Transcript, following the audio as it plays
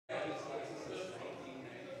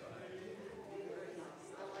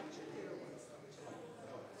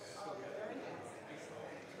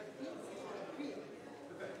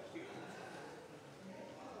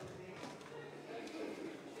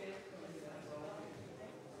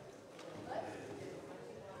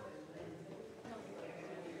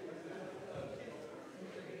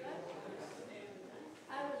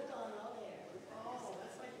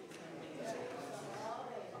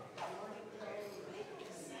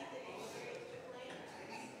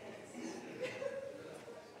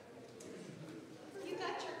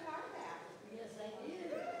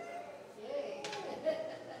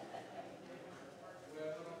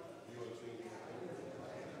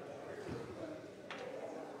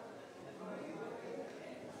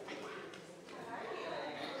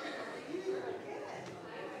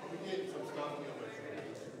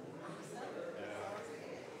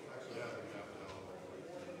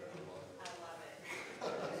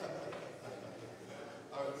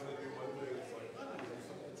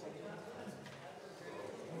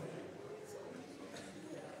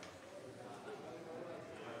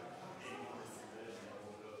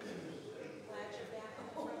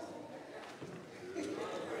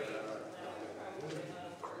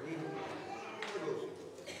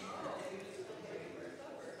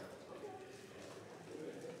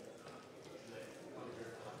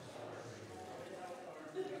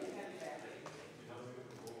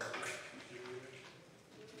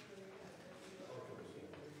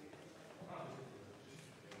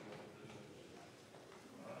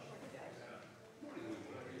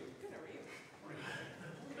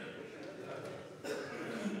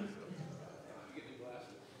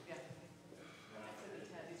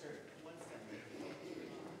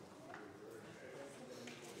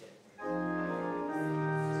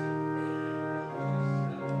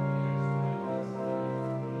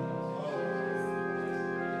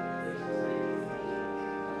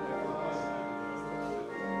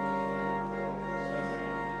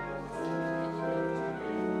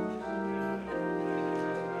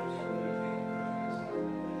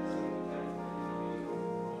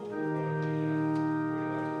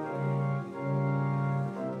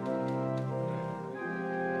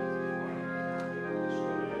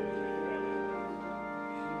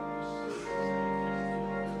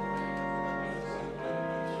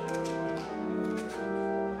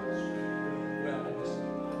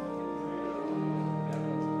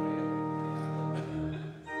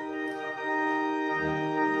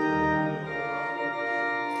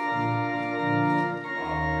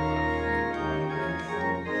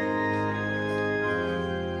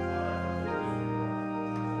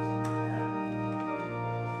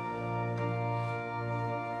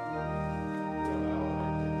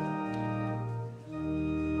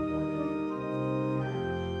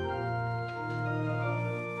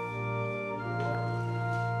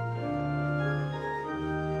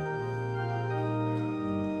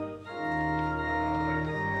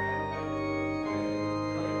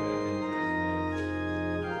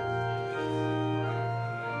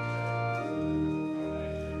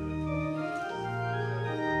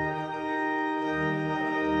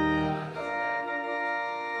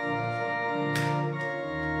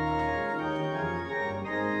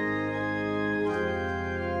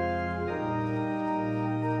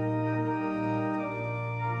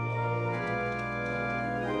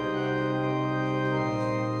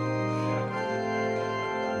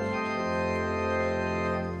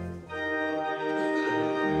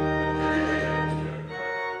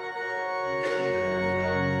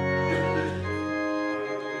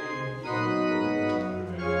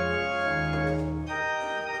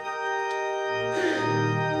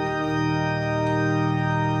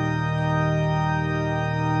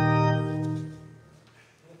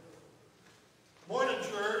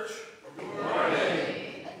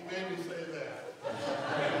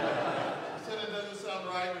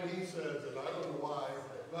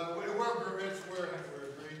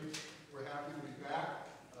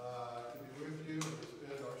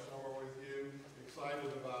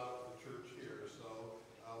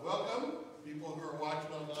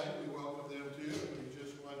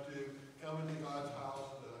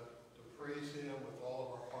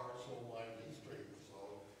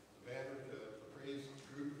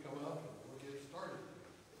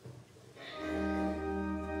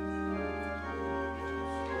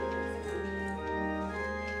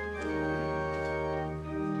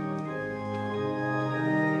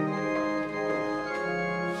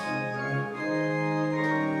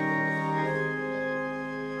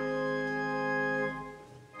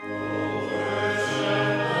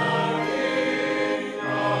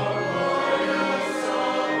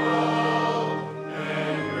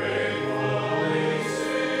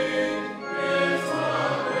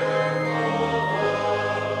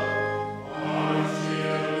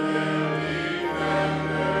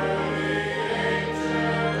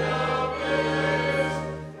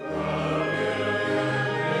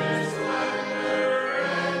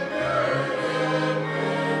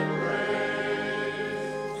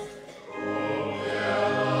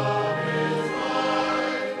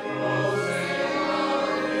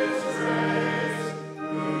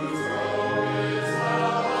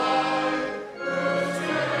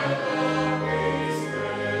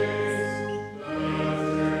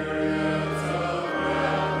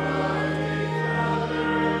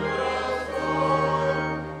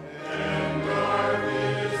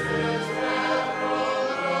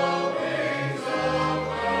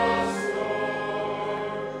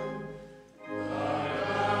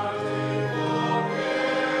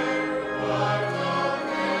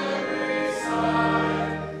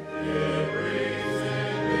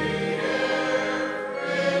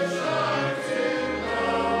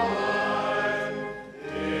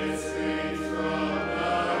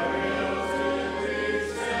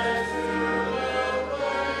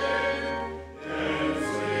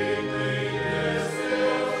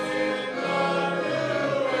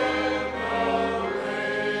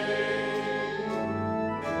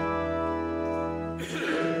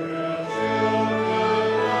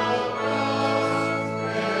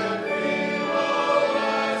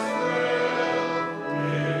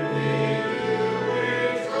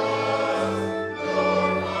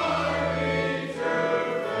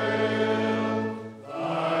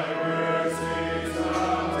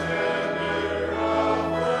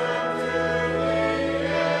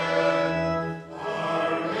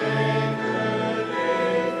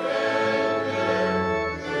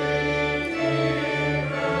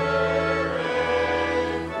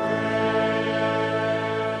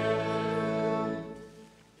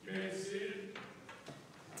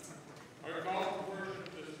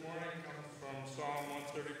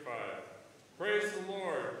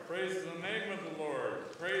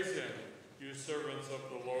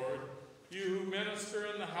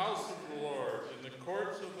minister in the house of the Lord, in the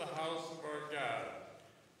courts of the house of our God.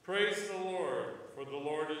 Praise the Lord, for the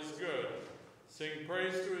Lord is good. Sing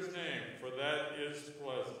praise to his name, for that is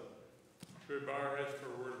pleasant. Should we bow our heads for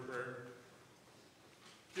a word of prayer?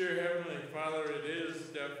 Dear Heavenly Father, it is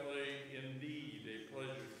definitely indeed a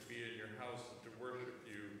pleasure to be in your house and to worship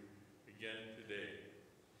you again today.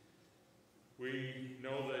 We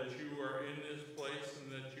know that you are in this place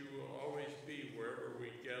and that you will always be wherever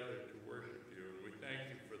we gather to worship you, and we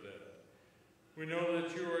thank you for that. We know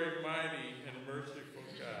that you are a mighty and merciful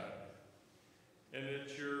God, and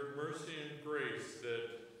it's your mercy and grace that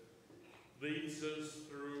leads us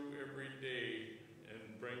through every day and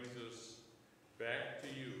brings us back to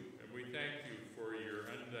you. And we thank you for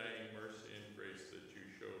your undying mercy and grace that you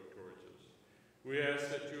show towards us. We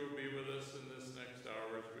ask that you will be with us in this next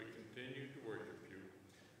hour as we continue to worship you.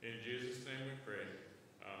 In Jesus' name we pray.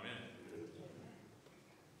 Amen.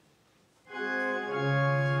 Amen.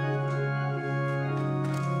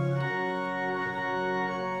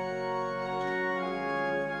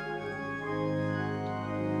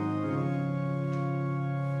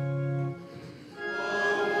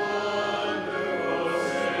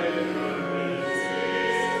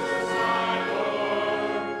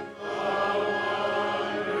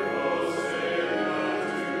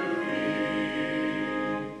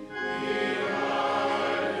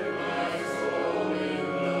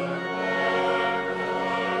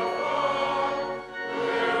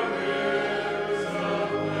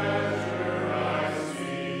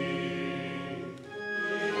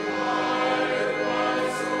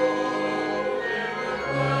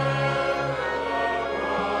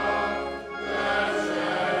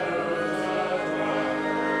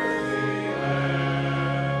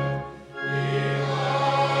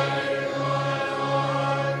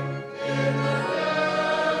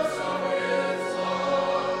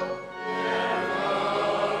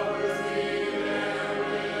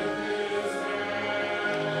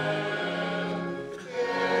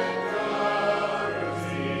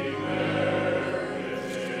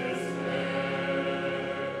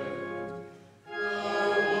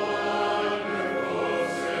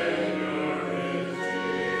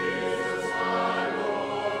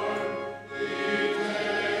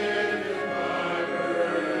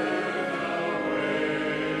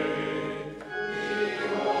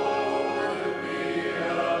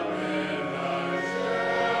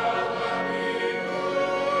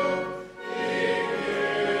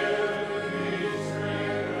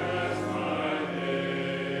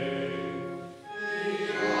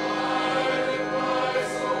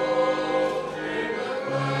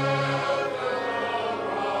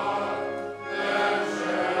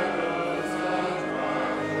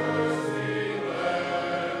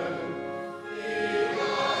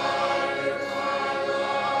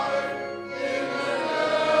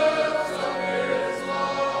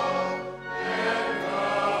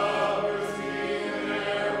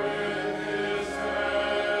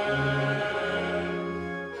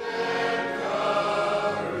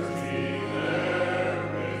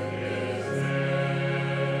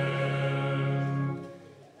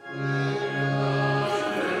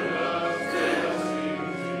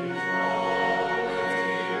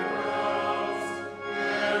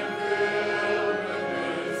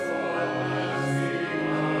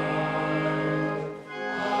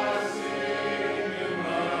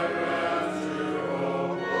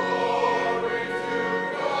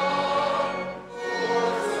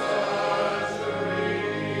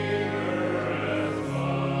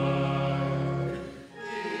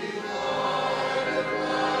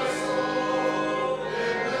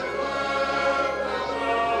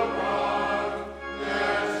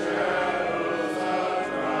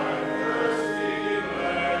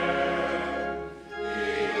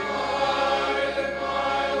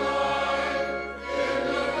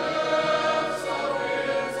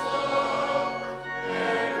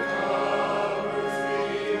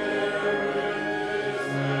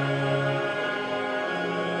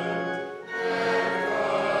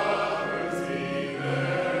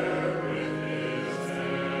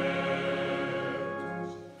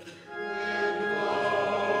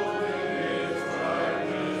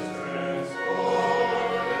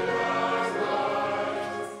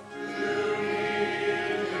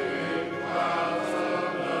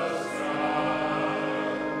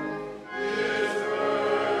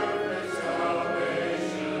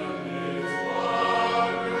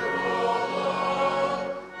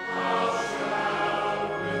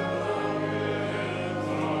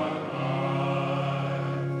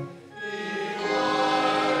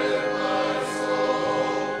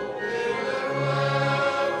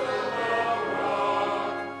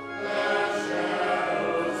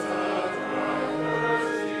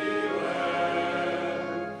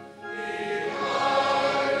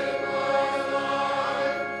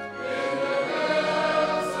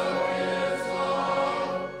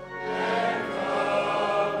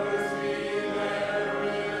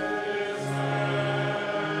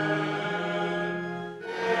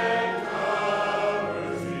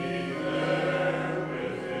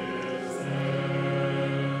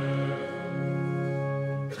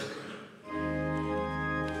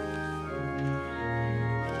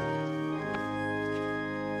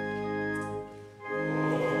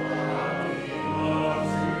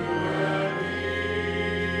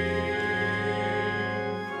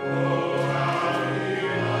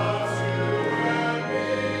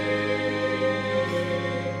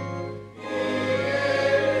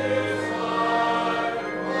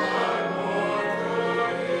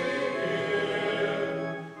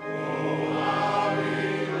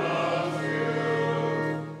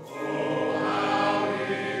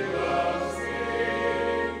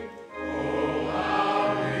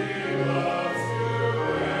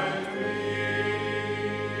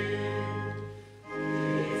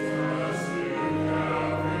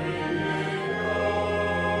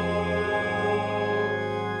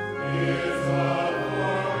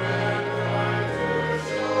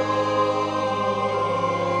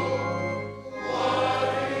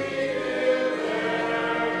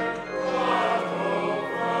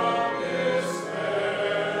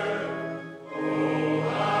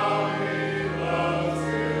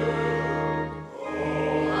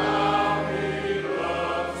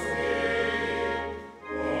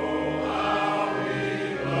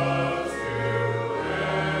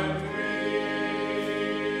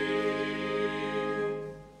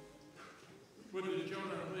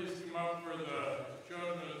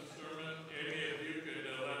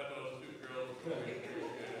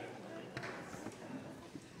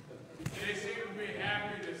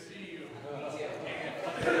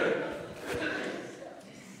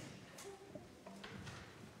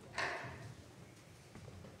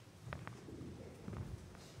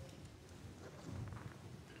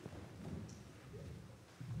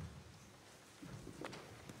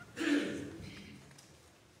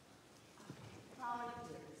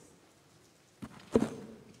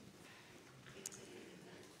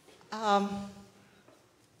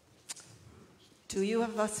 Do you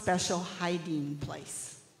have a special hiding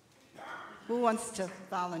place? Who wants to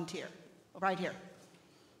volunteer? Right here.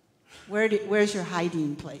 Where's your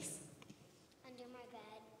hiding place? Under my bed.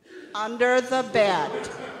 Under the bed.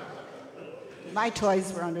 My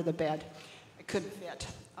toys were under the bed. I couldn't fit.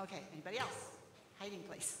 Okay, anybody else? Hiding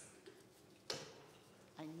place.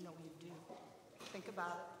 I know you do. Think about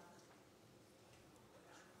it.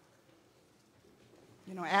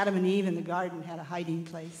 You know, Adam and Eve in the garden had a hiding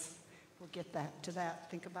place. We'll get to that.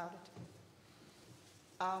 Think about it.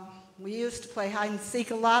 We used to play hide and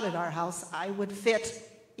seek a lot at our house. I would fit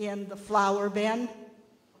in the flower bin.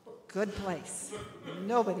 Good place.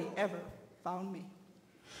 Nobody ever found me.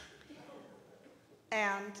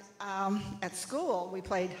 And at school, we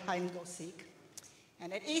played hide and go seek.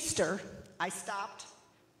 And at Easter, I stopped,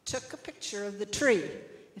 took a picture of the tree.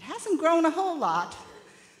 It hasn't grown a whole lot,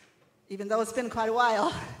 even though it's been quite a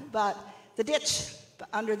while, but the ditch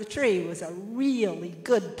under the tree was a really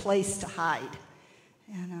good place to hide.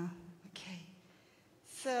 And, okay.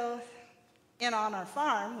 So, on our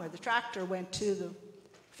farm, where the tractor went to the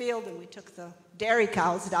field and we took the dairy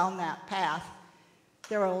cows down that path,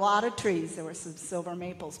 there were a lot of trees. There were some silver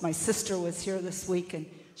maples. My sister was here this week, and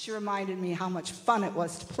she reminded me how much fun it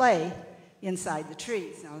was to play inside the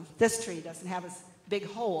trees. Now, this tree doesn't have a big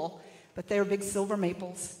hole, but they were big silver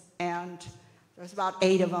maples, and there was about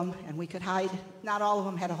 8 of them, and we could hide. Not all of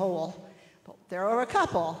them had a hole, but there were a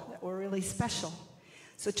couple that were really special.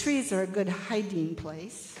 So trees are a good hiding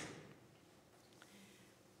place.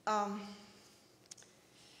 Adam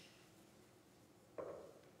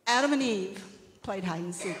and Eve played hide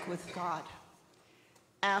and seek with God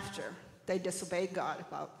after they disobeyed God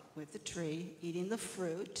with the tree, eating the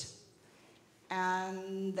fruit,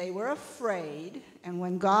 and they were afraid. And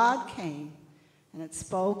when God came, and it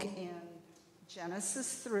spoke in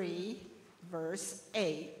Genesis 3, verse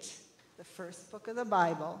 8, the first book of the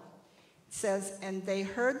Bible, it says, "And they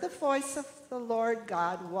heard the voice of the Lord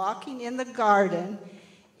God walking in the garden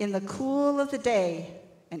in the cool of the day,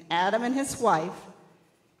 and Adam and his wife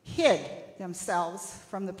hid themselves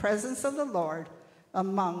from the presence of the Lord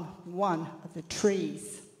among one of the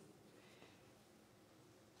trees."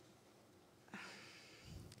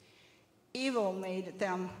 Evil made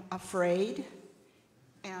them afraid,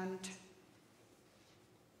 and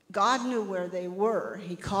God knew where they were.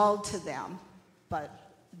 He called to them, but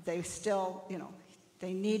they still,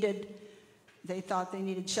 they thought they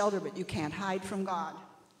needed shelter, but you can't hide from God.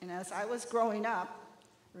 And as I was growing up,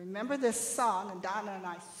 remember this song, and Donna and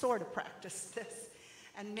I sort of practiced this,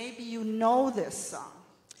 and maybe you know this song.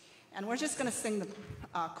 And we're just going to sing the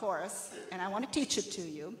chorus, and I want to teach it to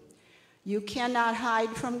you. You cannot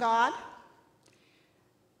hide from God.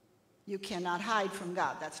 You cannot hide from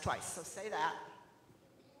God. That's twice, so say that.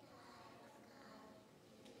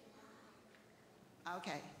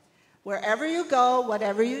 Okay. Wherever you go,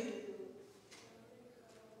 whatever you do,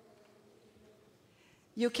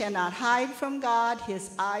 you cannot hide from God. His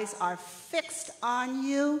eyes are fixed on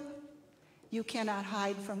you. You cannot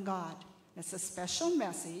hide from God. It's a special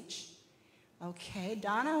message. Okay,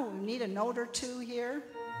 Donna, we need a note or two here.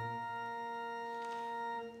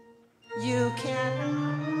 You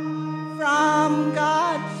can from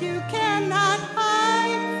God. You cannot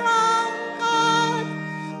hide from God.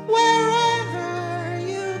 Wherever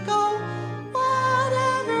you go,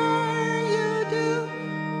 whatever you do,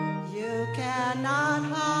 you cannot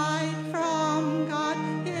hide from God.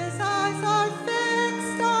 His eyes are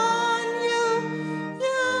fixed on you.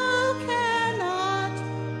 You cannot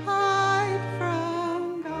hide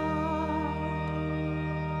from God.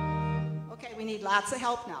 Okay, we need lots of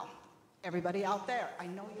help now. Everybody out there, I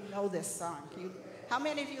know you know this song. How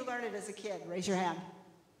many of you learned it as a kid? Raise your hand.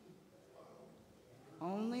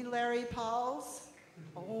 Only Larry Pauls?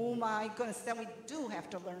 Oh my goodness, then we do have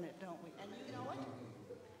to learn it, don't we? And you know it?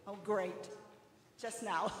 Oh, great. Just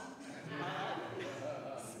now.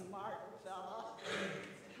 Smart fella.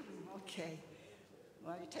 Okay.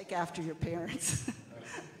 Well, you take after your parents.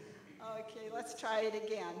 Okay, let's try it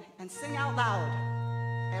again. And sing out loud.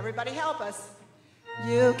 Everybody help us.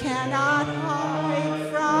 You cannot hide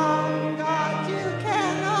from God. You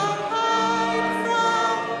cannot hide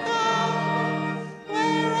from God.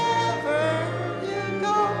 Wherever you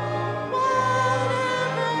go,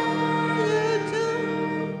 whatever you do,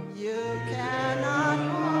 you cannot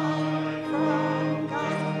hide from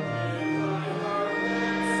God.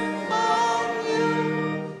 On you,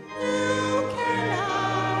 you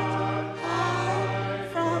cannot hide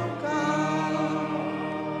from God.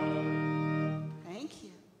 Thank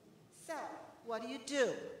you. So, what do you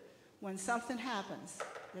do when something happens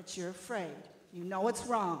that you're afraid? You know it's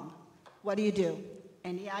wrong. what do you do?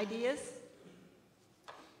 Any ideas?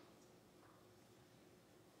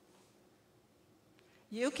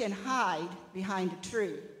 You can hide behind a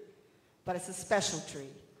tree, but it's a special tree,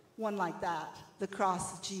 one like that, the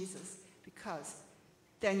cross of Jesus, because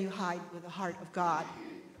then you hide with the heart of God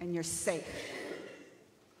and you're safe.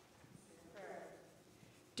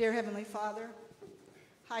 Dear Heavenly Father,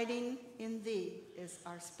 hiding in Thee is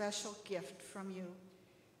our special gift from You.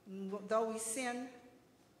 And though we sin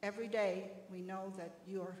every day, we know that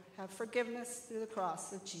You have forgiveness through the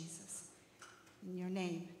cross of Jesus. In Your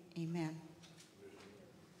name, amen.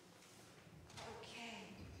 Okay,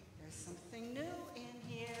 there's something new in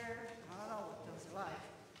here. I don't know what those are like.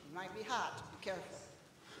 It might be hot. Be careful.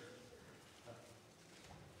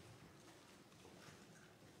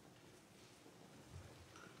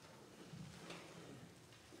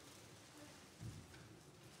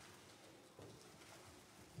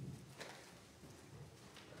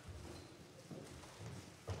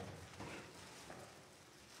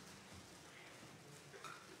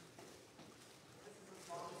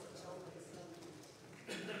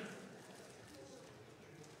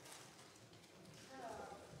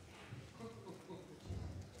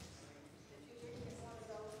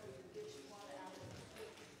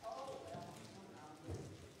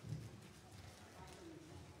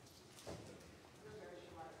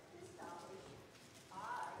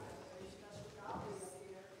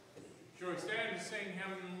 Shall we stand and sing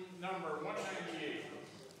hymn number 198?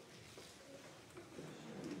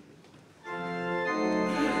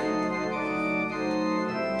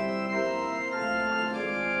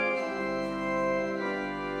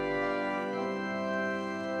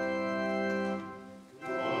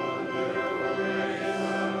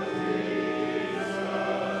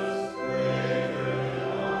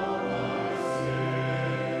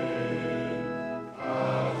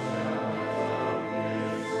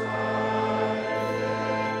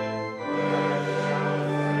 Amen.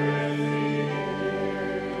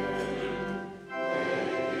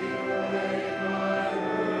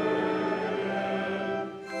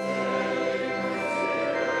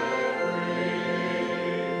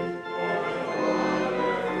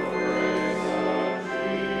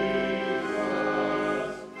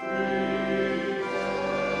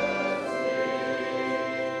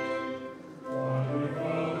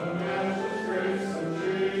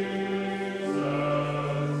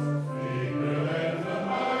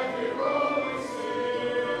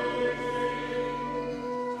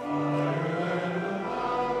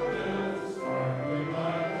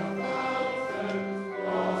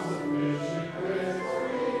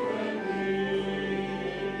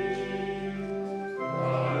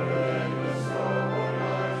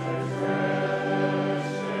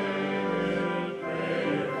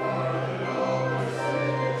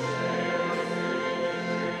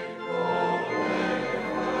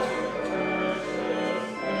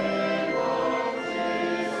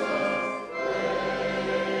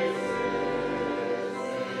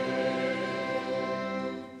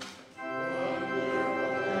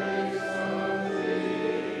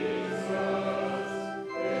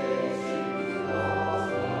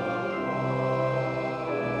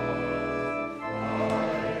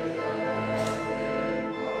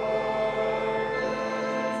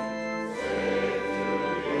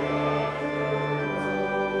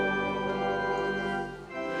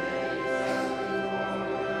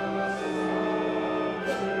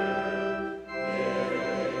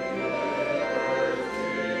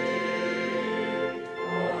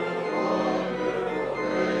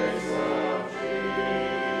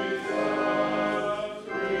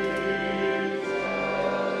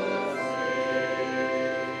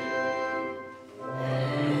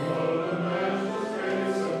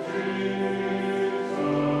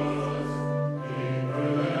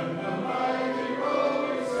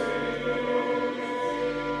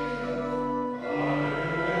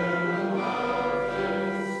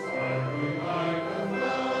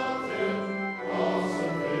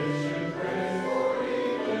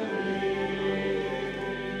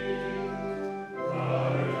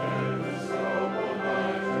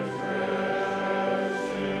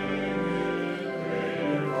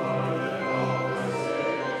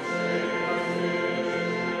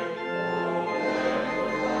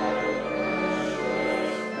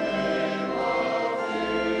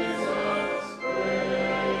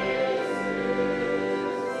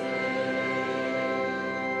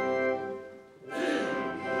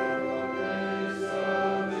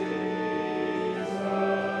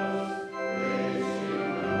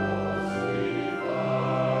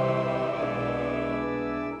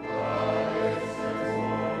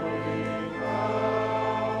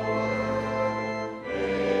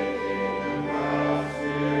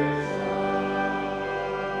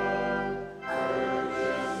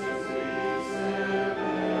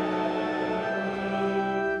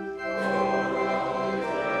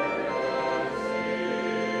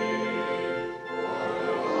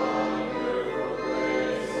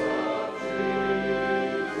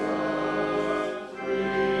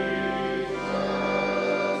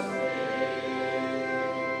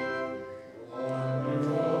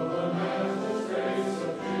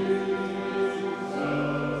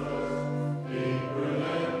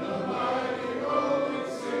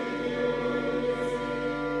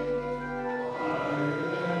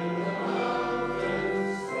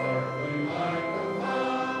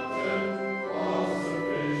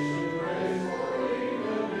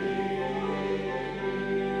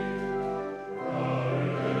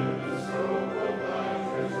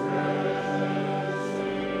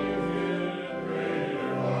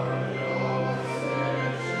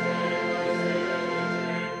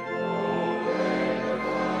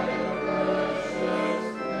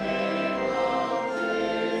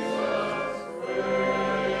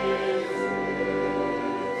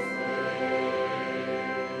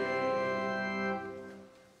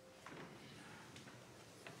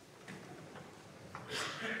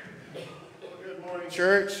 Good morning,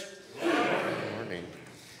 church. Good morning.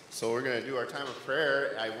 So we're going to do our time of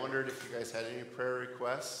prayer. I wondered if you guys had any prayer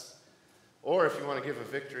requests, or if you want to give a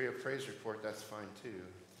victory, a praise report, that's fine too.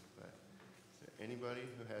 But is there anybody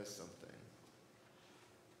who has something?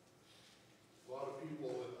 A lot of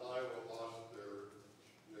people in Iowa lost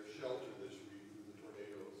their shelter this week due to the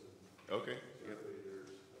tornadoes. And Okay. certainly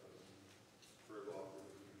there's prayer offering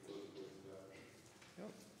for people with that.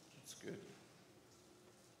 Yep, that's good.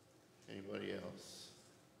 Anybody else?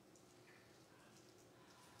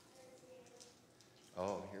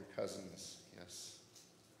 Oh, your cousins, yes.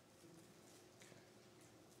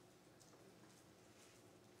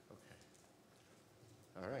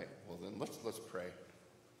 Okay. All right, well then let's pray.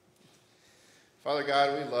 Father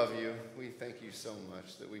God, we love you. We thank you so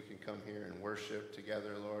much that we can come here and worship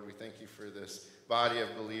together, Lord. We thank you for this body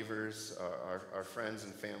of believers, our friends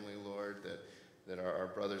and family, Lord, that are our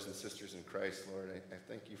brothers and sisters in Christ, Lord. I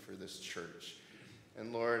thank you for this church.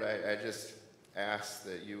 And Lord, I just ask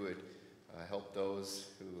that you would help those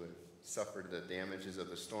who have suffered the damages of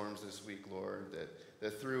the storms this week, Lord,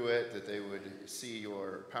 that through it, that they would see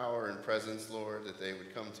your power and presence, Lord, that they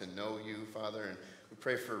would come to know you, Father. And we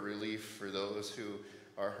pray for relief for those who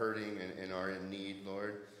are hurting and are in need,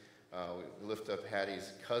 Lord. We lift up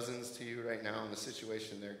Hattie's cousins to you right now in the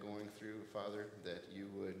situation they're going through, Father, that you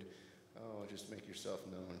would just make yourself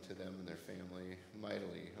known to them and their family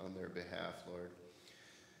mightily on their behalf, Lord.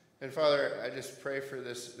 And Father, I just pray for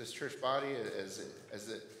this church body as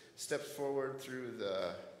it steps forward through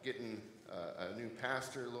getting a new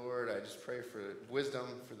pastor, Lord. I just pray for wisdom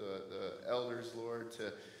for the elders, Lord,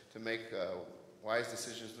 to make wise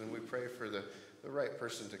decisions. And we pray for the right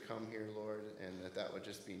person to come here, Lord, and that would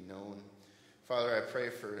just be known. Father, I pray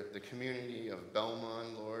for the community of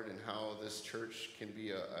Belmont, Lord, and how this church can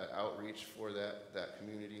be an outreach for that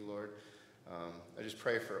community, Lord. I just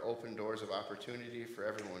pray for open doors of opportunity for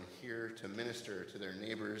everyone here to minister to their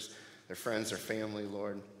neighbors, their friends, their family,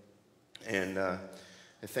 Lord. And I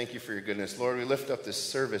thank you for your goodness. Lord, we lift up this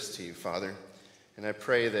service to you, Father. And I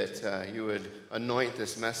pray that you would anoint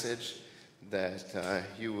this message, that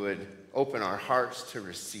you would open our hearts to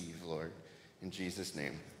receive, Lord. In Jesus'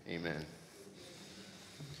 name, amen.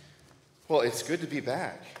 Well, it's good to be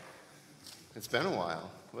back. It's been a while,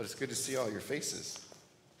 but it's good to see all your faces.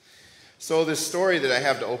 So this story that I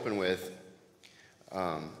have to open with,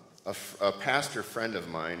 a pastor friend of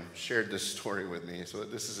mine shared this story with me. So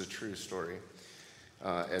this is a true story,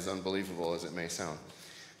 as unbelievable as it may sound.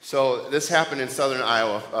 So this happened in southern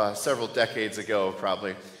Iowa several decades ago,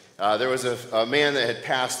 probably. There was a man that had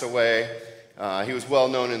passed away. He was well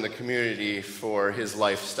known in the community for his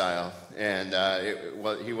lifestyle. And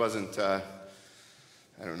he wasn't, I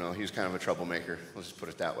don't know, he was kind of a troublemaker. Let's just put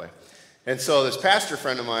it that way. And so this pastor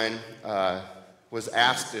friend of mine was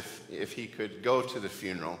asked if he could go to the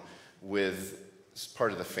funeral with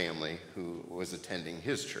part of the family who was attending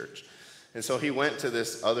his church. And so he went to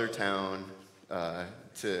this other town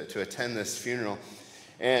to attend this funeral.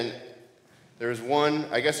 And there's one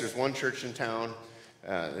church in town.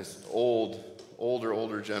 This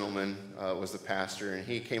older gentleman was the pastor, and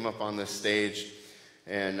he came up on this stage,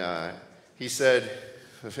 and he said,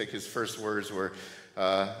 I think his first words were,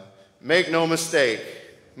 "Make no mistake,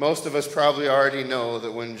 most of us probably already know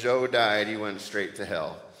that when Joe died, he went straight to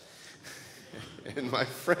hell." And my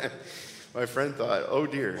friend thought, oh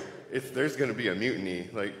dear, there's going to be a mutiny.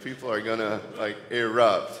 Like, people are going to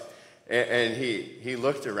erupt. And he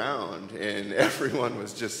looked around, and everyone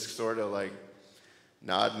was just sort of like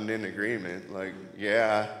nodding in agreement, like,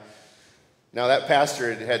 yeah. Now that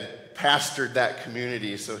pastor had pastored that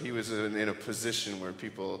community, so he was in a position where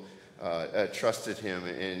people trusted him,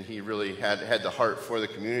 and he really had the heart for the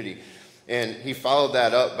community. And he followed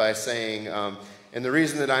that up by saying, and the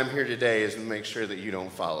reason that I'm here today is to make sure that you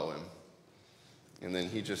don't follow him. And then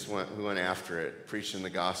he just went after it, preaching the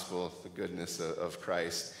gospel, the goodness of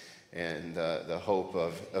Christ, and the hope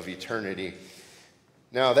of eternity.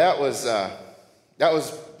 Now that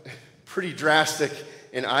was pretty drastic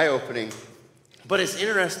and eye-opening, but it's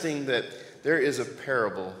interesting that there is a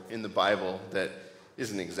parable in the Bible that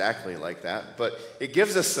isn't exactly like that, but it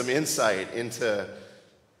gives us some insight into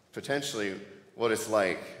potentially what it's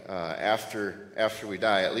like after we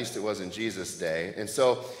die. At least it was in Jesus' day. And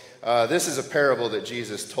so this is a parable that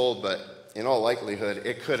Jesus told, but in all likelihood,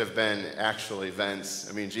 it could have been actual events.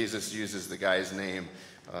 I mean, Jesus uses the guy's name.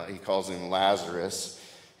 He calls him Lazarus,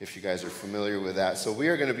 if you guys are familiar with that. So we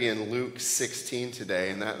are going to be in Luke 16 today,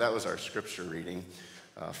 and that was our scripture reading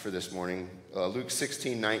for this morning. Luke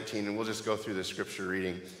 16:19, and we'll just go through the scripture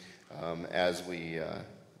reading as we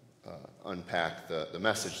unpack the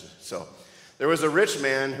message. So There was a rich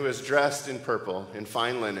man who was dressed in purple, in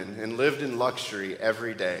fine linen, and lived in luxury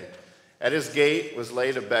every day. At his gate was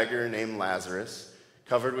laid a beggar named Lazarus,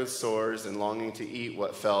 covered with sores and longing to eat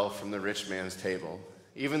what fell from the rich man's table.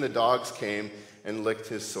 Even the dogs came and licked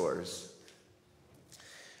his sores.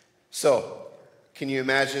 So, can you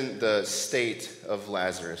imagine the state of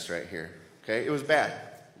Lazarus right here? Okay, it was bad.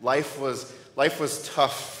 Life was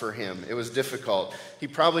tough for him. It was difficult. He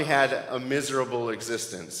probably had a miserable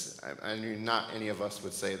existence. I mean, not any of us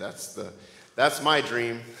would say that's my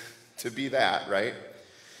dream, to be that, right?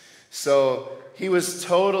 So he was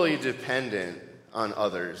totally dependent on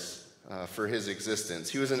others for his existence.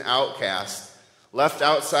 He was an outcast, left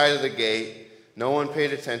outside of the gate. No one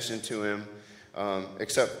paid attention to him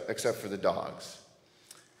except for the dogs.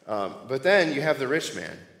 But then you have the rich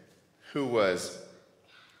man who was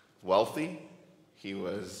wealthy. He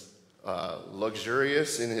was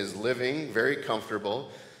luxurious in his living, very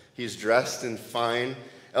comfortable. He's dressed in fine,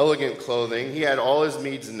 elegant clothing. He had all his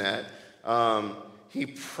needs met. He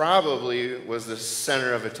probably was the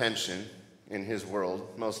center of attention in his world,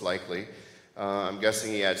 most likely. I'm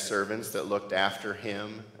guessing he had servants that looked after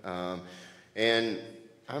him. And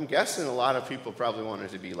I'm guessing a lot of people probably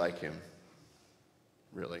wanted to be like him,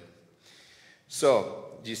 really. So,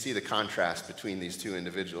 do you see the contrast between these two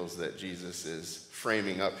individuals that Jesus is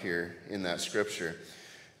framing up here in that scripture?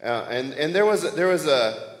 And there was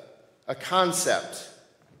a concept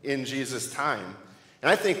in Jesus' time, and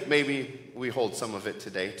I think maybe we hold some of it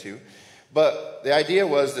today too, but the idea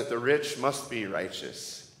was that the rich must be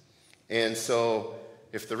righteous. And so,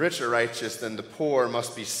 if the rich are righteous, then the poor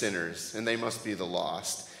must be sinners, and they must be the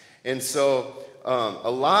lost. And so,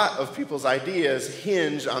 a lot of people's ideas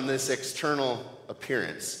hinge on this external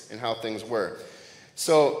appearance and how things were.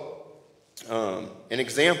 So, an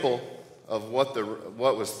example of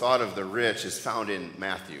what was thought of the rich is found in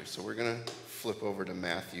Matthew. So we're going to flip over to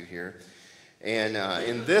Matthew here. And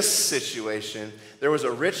in this situation, there was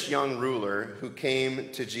a rich young ruler who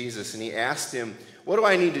came to Jesus, and he asked him, "What do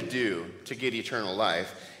I need to do to get eternal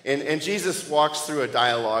life?" And Jesus walks through a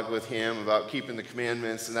dialogue with him about keeping the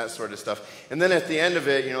commandments and that sort of stuff. And then at the end of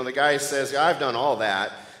it, the guy says, "Yeah, I've done all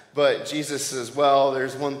that." But Jesus says, "Well,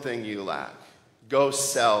 there's one thing you lack. Go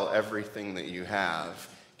sell everything that you have,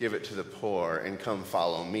 give it to the poor, and come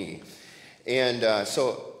follow me." And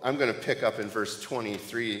so I'm going to pick up in verse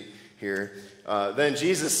 23 here. Then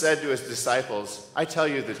Jesus said to his disciples, "I tell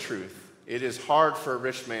you the truth. It is hard for a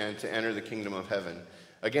rich man to enter the kingdom of heaven.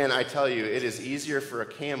 Again, I tell you, it is easier for a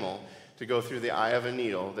camel to go through the eye of a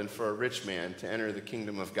needle than for a rich man to enter the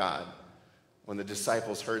kingdom of God." When the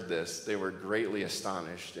disciples heard this, they were greatly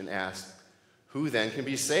astonished and asked, "Who then can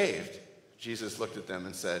be saved?" Jesus looked at them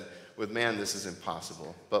and said, "With man this is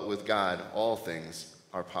impossible, but with God all things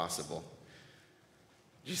are possible."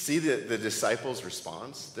 Do you see the disciples'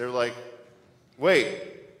 response? They're like, wait,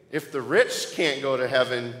 if the rich can't go to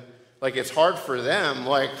heaven, it's hard for them,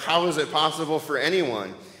 how is it possible for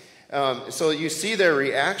anyone? So you see their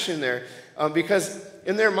reaction there, because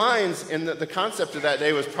in their minds, and the concept of that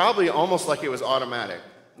day was probably almost like it was automatic.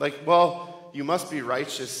 You must be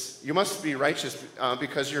righteous. You must be righteous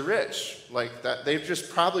because you're rich. That, they just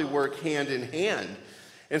probably work hand in hand.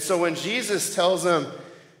 And so when Jesus tells them,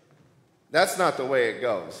 that's not the way it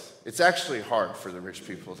goes. It's actually hard for the rich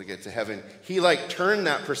people to get to heaven. He turned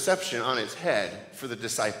that perception on its head for the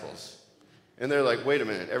disciples. And they're like, wait a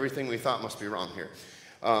minute, everything we thought must be wrong here.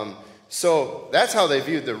 So that's how they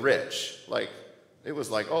viewed the rich. It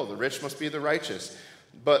was oh, the rich must be the righteous.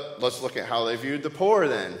 But let's look at how they viewed the poor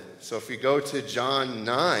then. So if we go to John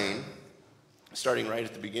 9, starting right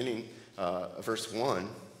at the beginning, verse 1,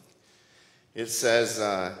 it says,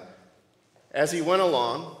 as he went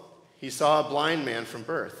along, he saw a blind man from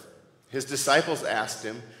birth. His disciples asked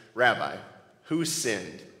him, "Rabbi, who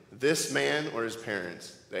sinned, this man or his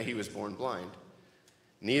parents, that he was born blind?"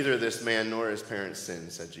 "Neither this man nor his parents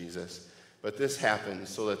sinned," said Jesus, "but this happened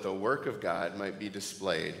so that the work of God might be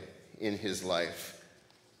displayed in his life."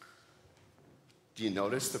 Do you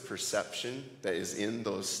notice the perception that is in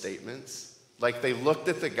those statements? They looked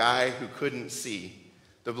at the guy who couldn't see,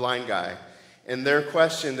 the blind guy, and their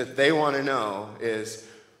question that they want to know is,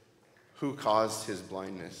 who caused his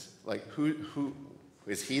blindness? Who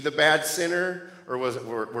is he the bad sinner, or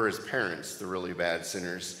were his parents the really bad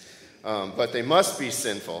sinners? But they must be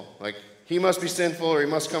sinful. He must be sinful, or he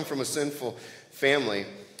must come from a sinful family.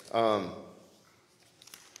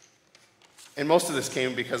 And most of this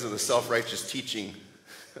came because of the self-righteous teaching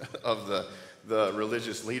of the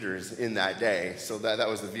religious leaders in that day. So that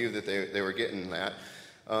was the view that they were getting at.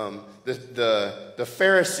 The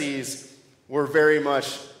Pharisees were very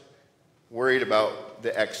much worried about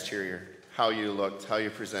the exterior. how you looked, how you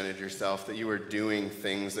presented yourself, that you were doing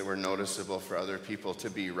things that were noticeable for other people to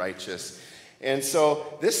be righteous. And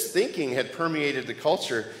so this thinking had permeated the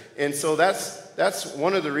culture. And so that's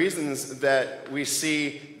one of the reasons that we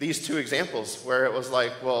see these two examples where it was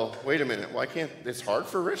like, well, wait a minute, why can't, it's hard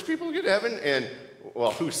for rich people to get to heaven? And,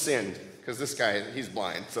 well, who sinned? Because this guy, he's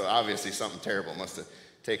blind. So obviously something terrible must have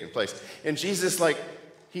taken place. And Jesus, like,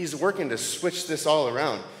 he's working to switch this all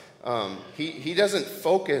around. He doesn't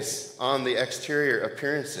focus on the exterior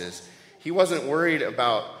appearances. He wasn't worried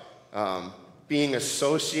about being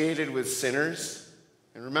associated with sinners.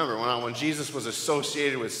 And remember, when Jesus was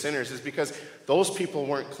associated with sinners, it's because those people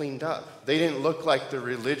weren't cleaned up. They didn't look like the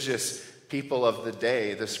religious people of the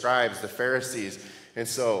day, the scribes, the Pharisees. And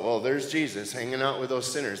so, well, there's Jesus hanging out with those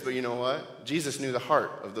sinners. But you know what? Jesus knew the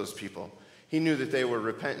heart of those people. He knew that they were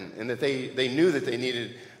repentant and that they knew that they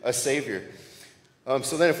needed a Savior.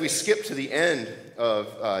 So then if we skip to the end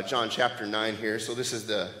of John chapter 9 here, so this is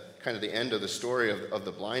the kind of the end of the story of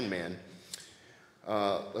the blind man.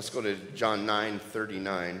 Let's go to John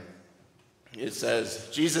 9:39. It says,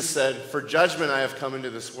 Jesus said, "For judgment I have come into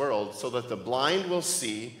this world, so that the blind will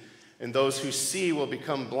see, and those who see will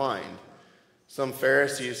become blind." Some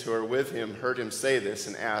Pharisees who are with him heard him say this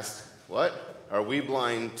and asked, "What? Are we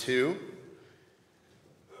blind too?"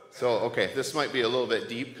 So, okay, this might be a little bit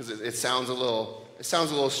deep because it sounds a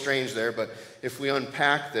little strange there, but if we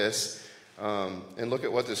unpack this and look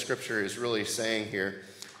at what the scripture is really saying here,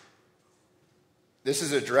 this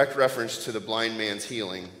is a direct reference to the blind man's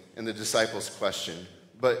healing and the disciples' question,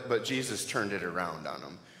 but Jesus turned it around on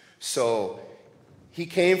them. So he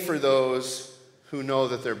came for those who know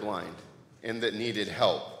that they're blind and that needed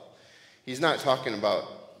help. He's not talking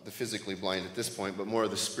about the physically blind at this point, but more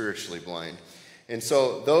the spiritually blind. And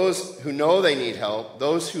so those who know they need help,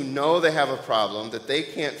 those who know they have a problem that they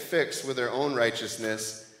can't fix with their own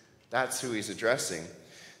righteousness, that's who he's addressing.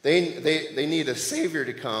 They need a Savior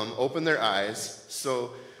to come, open their eyes,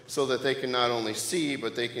 so that they can not only see,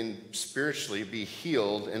 but they can spiritually be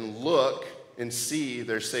healed and look and see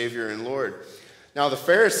their Savior and Lord. Now the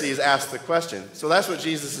Pharisees asked the question. So that's what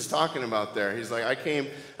Jesus is talking about there. He's like,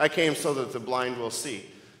 I came so that the blind will see.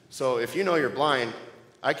 So if you know you're blind,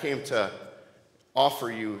 I came to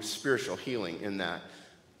offer you spiritual healing in that.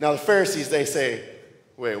 Now the Pharisees, they say,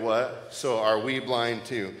 wait, what? So are we blind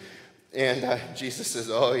too? And Jesus says,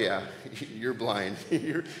 oh yeah, you're blind.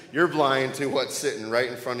 You're blind to what's sitting right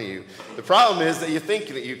in front of you. The problem is that you think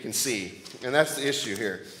that you can see, and that's the issue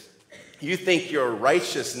here. You think your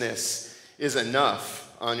righteousness is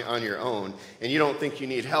enough on your own, and you don't think you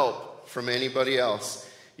need help from anybody else.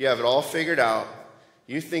 You have it all figured out.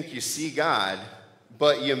 You think you see God,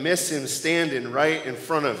 but you miss him standing right in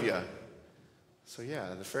front of you. So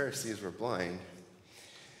yeah, the Pharisees were blind.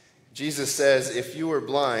 Jesus says, if you were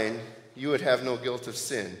blind, you would have no guilt of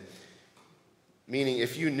sin. Meaning,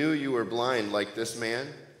 if you knew you were blind like this man,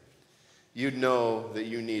 you'd know that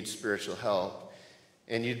you need spiritual help.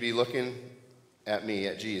 And you'd be looking at me,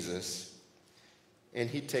 at Jesus, and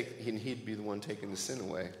he'd be the one taking the sin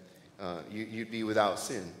away. You'd be without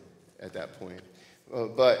sin at that point.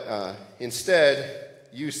 But instead,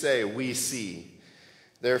 you say, we see,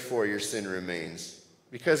 therefore your sin remains.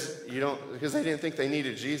 Because they didn't think they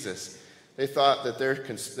needed Jesus. They thought that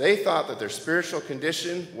their spiritual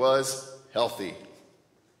condition was healthy.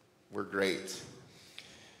 We're great.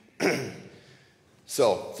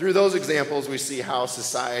 So, through those examples, we see how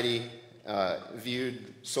society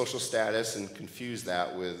viewed social status and confused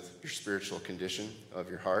that with your spiritual condition of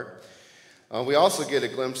your heart. We also get a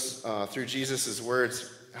glimpse through Jesus'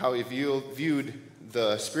 words how he viewed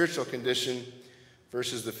the spiritual condition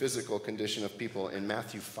versus the physical condition of people in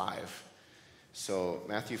Matthew 5. So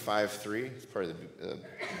Matthew 5:3, it's part of the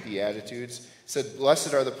Beatitudes, said,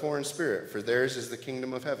 "Blessed are the poor in spirit, for theirs is the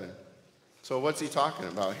kingdom of heaven." So what's he talking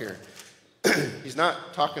about here? He's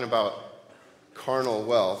not talking about carnal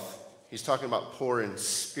wealth. He's talking about poor in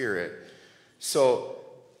spirit. So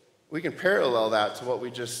we can parallel that to what we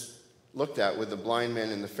just looked at with the blind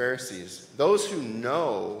men and the Pharisees. Those who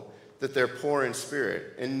know that they're poor in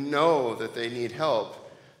spirit and know that they need help,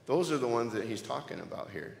 those are the ones that he's talking about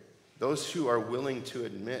here. Those who are willing to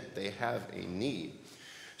admit they have a need.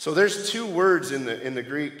 So there's two words in the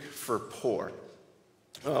Greek for poor.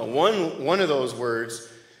 One of those words,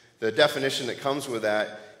 the definition that comes with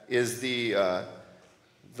that is you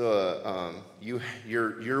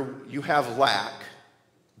have lack,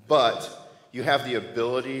 but you have the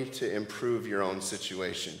ability to improve your own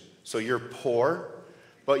situation. So you're poor,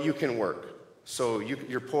 but you can work. So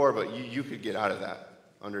you're poor, but you could get out of that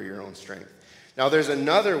under your own strength. Now there's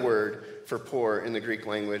another word for poor in the Greek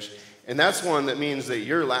language, And that's one that means that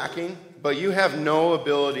you're lacking, but you have no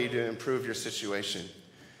ability to improve your situation.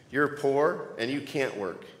 You're poor and you can't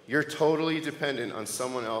work. You're totally dependent on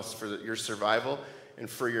someone else for your survival and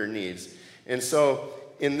for your needs. And so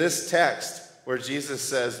in this text where Jesus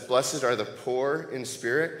says, blessed are the poor in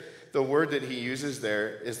spirit, the word that he uses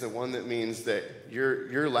there is the one that means that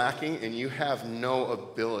you're lacking and you have no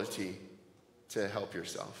ability to help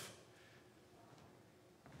yourself.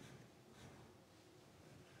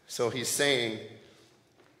 So he's saying,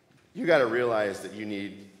 you got to realize that you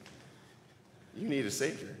need a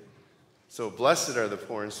Savior. So blessed are the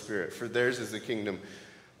poor in spirit, for theirs is the kingdom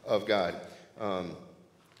of God.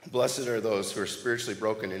 Blessed are those who are spiritually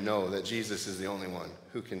broken and know that Jesus is the only one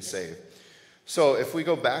who can save. So if we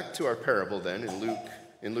go back to our parable then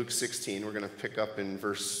in Luke 16, we're going to pick up in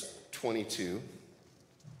verse 22.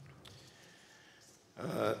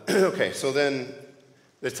 Okay, so then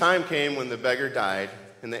the time came when the beggar died,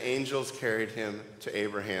 and the angels carried him to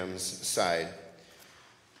Abraham's side.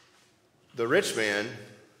 The rich man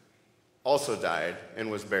also died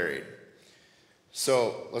and was buried.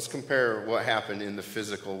 So let's compare what happened in the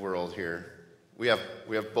physical world here. We have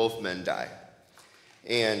both men die.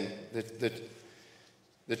 And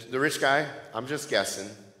the rich guy, I'm just guessing,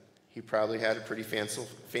 he probably had a pretty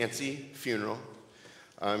fancy funeral.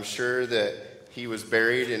 I'm sure that he was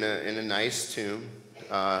buried in a nice tomb.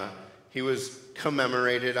 He was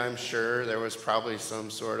commemorated, I'm sure. There was probably some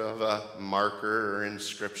sort of a marker or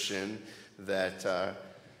inscription that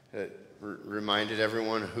reminded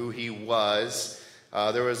everyone who he was.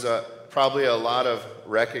 There was probably a lot of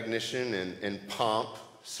recognition and pomp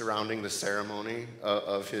surrounding the ceremony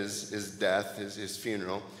of his death, his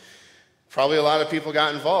funeral. Probably a lot of people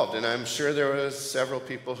got involved, and I'm sure there was several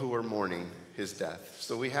people who were mourning his death.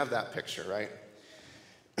 So we have that picture, right?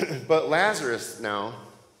 But Lazarus now,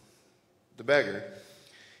 the beggar,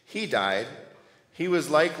 he died. He was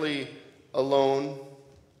likely alone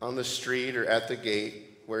on the street or at the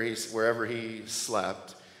gate wherever he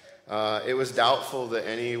slept. It was doubtful that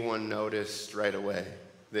anyone noticed right away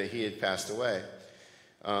that he had passed away.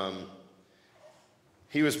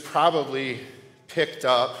 He was probably picked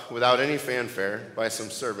up without any fanfare by some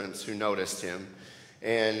servants who noticed him,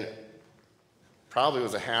 and probably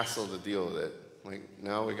was a hassle to deal with it. Like,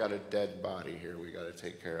 now we got a dead body here we got to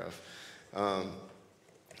take care of.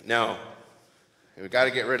 Now, we got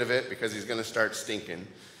to get rid of it because he's going to start stinking.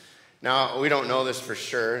 Now, we don't know this for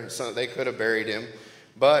sure, so they could have buried him,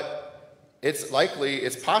 but it's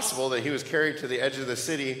possible that he was carried to the edge of the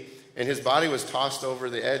city and his body was tossed over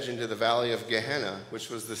the edge into the valley of Gehenna, which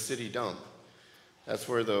was the city dump. That's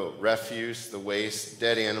where the refuse, the waste,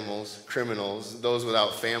 dead animals, criminals, those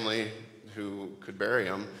without family who could bury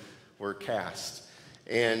them were cast.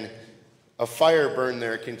 And a fire burned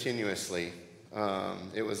there continuously.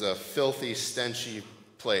 It was a filthy, stenchy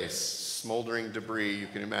place, smoldering debris. You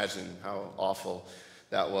can imagine how awful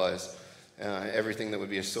that was, everything that would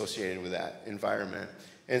be associated with that environment.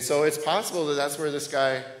 And so it's possible that that's where this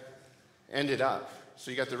guy ended up. So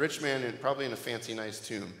you got the rich man probably in a fancy, nice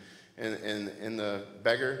tomb. And the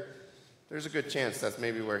beggar, there's a good chance that's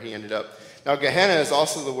maybe where he ended up. Now, Gehenna is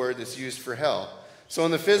also the word that's used for hell. So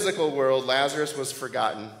in the physical world, Lazarus was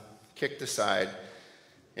forgotten, kicked aside,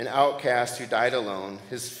 an outcast who died alone,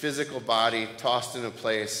 his physical body tossed in a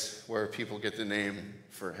place where people get the name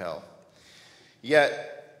for hell.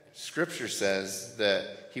 Yet, Scripture says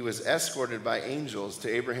that he was escorted by angels to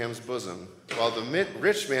Abraham's bosom, while the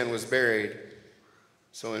rich man was buried.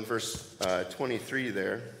 So in verse 23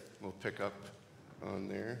 there, we'll pick up on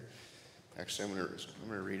there. Actually, I'm going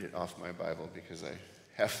to read it off my Bible because I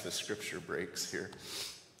have the scripture breaks here.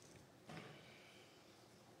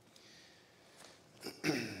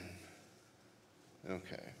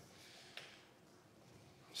 Okay.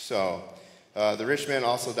 So, the rich man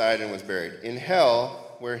also died and was buried. In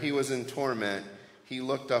hell, where he was in torment, he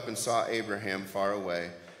looked up and saw Abraham far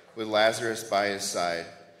away, with Lazarus by his side.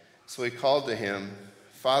 So he called to him,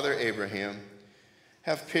 "Father Abraham,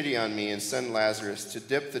 have pity on me and send Lazarus to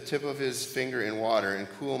dip the tip of his finger in water and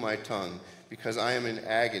cool my tongue, because I am in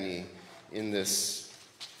agony in this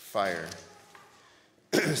fire."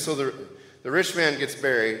 So the rich man gets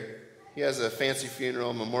buried. He has a fancy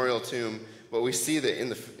funeral, memorial tomb, but we see that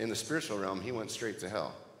in the spiritual realm, he went straight to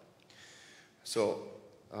hell. So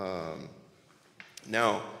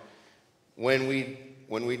now, when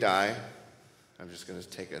we die, I'm just going to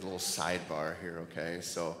take a little sidebar here, okay?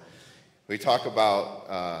 So we talk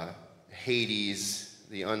about Hades,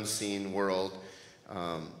 the unseen world.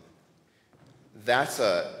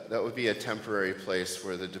 That would be a temporary place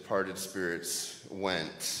where the departed spirits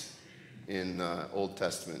went in Old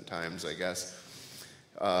Testament times, I guess.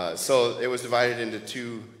 So it was divided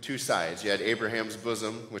into two sides. You had Abraham's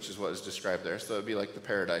bosom, which is what is described there. So it would be like the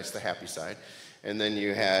paradise, the happy side. And then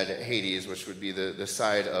you had Hades, which would be the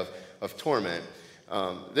side of torment.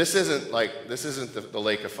 This isn't the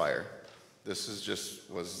lake of fire. This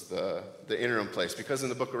was the interim place. Because in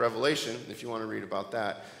the book of Revelation, if you want to read about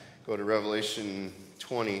that, go to Revelation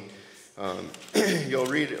 20. You'll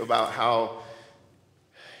read about how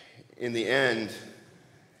in the end,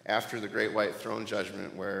 after the great white throne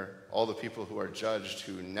judgment, where all the people who are judged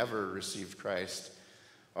who never received Christ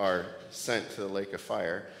are sent to the lake of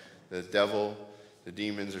fire, the devil, the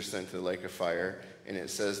demons are sent to the lake of fire, and it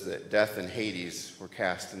says that death and Hades were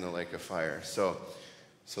cast in the lake of fire. So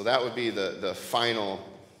that would be the final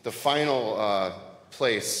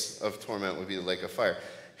place of torment would be the lake of fire.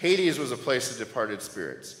 Hades was a place of departed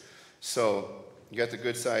spirits. So you got the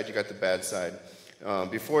good side, you got the bad side.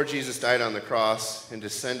 Before Jesus died on the cross and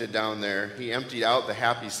descended down there, he emptied out the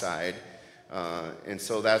happy side, and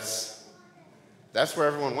so that's where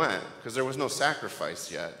everyone went, because there was no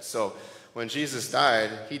sacrifice yet. So when Jesus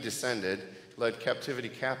died, he descended, led captivity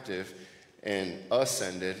captive, and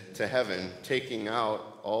ascended to heaven, taking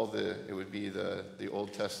out it would be the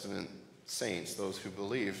Old Testament saints, those who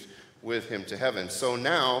believed, with him to heaven. So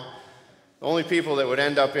now, the only people that would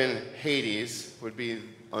end up in Hades would be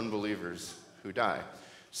unbelievers who die.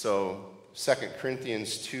 So 2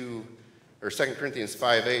 Corinthians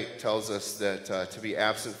 5:8 tells us that to be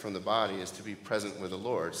absent from the body is to be present with the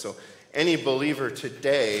Lord. So any believer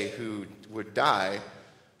today who would die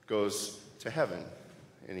goes to heaven,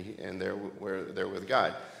 and they're with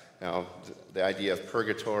God. Now, the idea of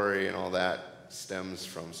purgatory and all that stems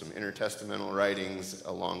from some intertestamental writings,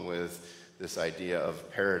 along with this idea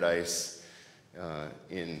of paradise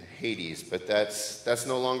in Hades, but that's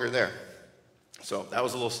no longer there. So that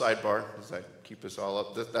was a little sidebar as I keep us all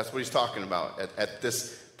up. That's what he's talking about at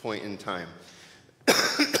this point in time.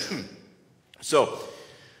 So,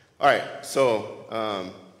 all right.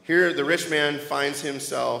 So here the rich man finds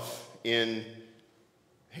himself in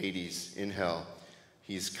Hades, in hell.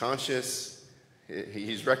 He's conscious.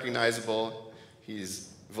 He's recognizable. He's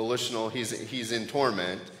volitional. He's in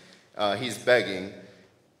torment. He's begging,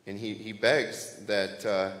 and he begs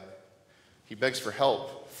that he begs for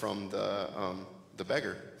help from the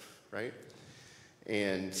beggar, right?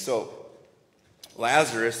 And so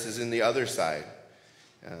Lazarus is in the other side.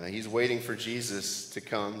 He's waiting for Jesus to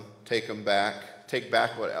come, take back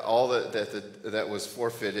all that was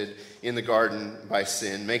forfeited in the garden by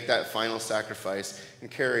sin, make that final sacrifice,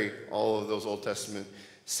 and carry all of those Old Testament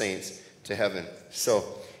saints to heaven.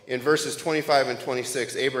 So in verses 25 and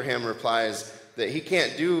 26, Abraham replies that he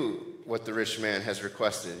can't do what the rich man has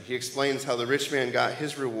requested. He explains how the rich man got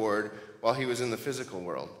his reward while he was in the physical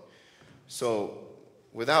world. So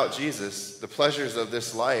without Jesus, the pleasures of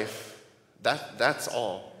this life, that's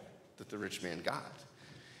all that the rich man got.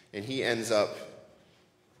 And he ends up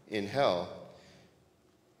in hell.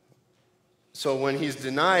 So when he's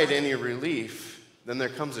denied any relief, then there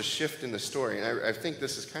comes a shift in the story. And I think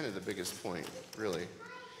this is kind of the biggest point, really.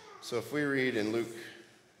 So if we read in Luke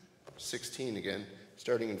 16 again,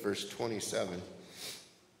 starting in verse 27.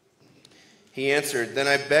 He answered, "Then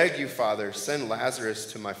I beg you, Father, send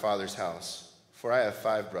Lazarus to my father's house, for I have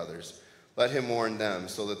 5 brothers. Let him warn them,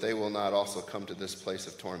 so that they will not also come to this place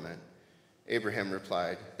of torment." Abraham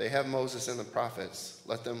replied, "They have Moses and the prophets.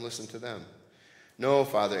 Let them listen to them." "No,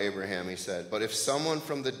 Father Abraham," he said, "but if someone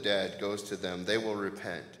from the dead goes to them, they will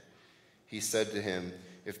repent." He said to him,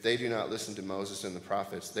 "If they do not listen to Moses and the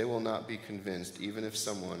prophets, they will not be convinced, even if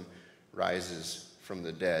someone rises from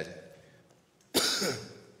the dead."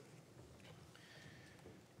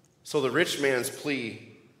 So the rich man's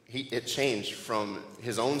plea, it changed from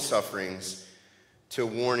his own sufferings to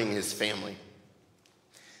warning his family.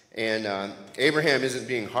 And Abraham isn't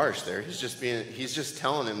being harsh there. He's just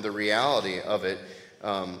telling him the reality of it.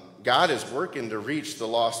 God is working to reach the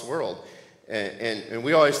lost world. And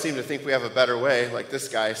we always seem to think we have a better way. Like this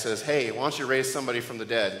guy says, "Hey, why don't you raise somebody from the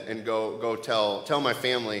dead and go tell my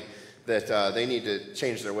family that they need to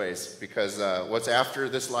change their ways, because what's after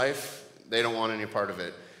this life, they don't want any part of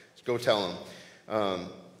it. Go tell them."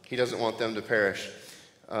 He doesn't want them to perish.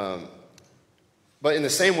 But in the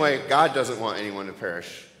same way, God doesn't want anyone to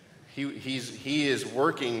perish. He is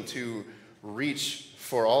working to reach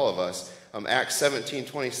for all of us. Acts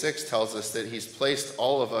 17:26 tells us that he's placed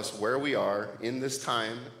all of us where we are in this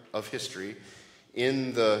time of history,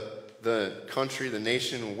 in the country, the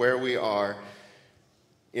nation where we are,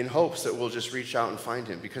 in hopes that we'll just reach out and find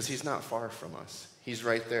him, because he's not far from us. He's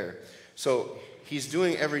right there. So he's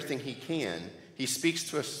doing everything he can. He speaks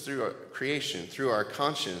to us through our creation, through our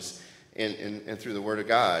conscience, and through the Word of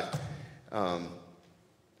God.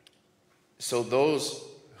 So those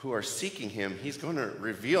who are seeking him, he's going to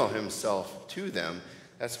reveal himself to them.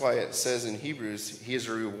 That's why it says in Hebrews, he is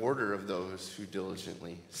a rewarder of those who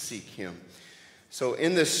diligently seek him. So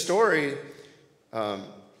in this story,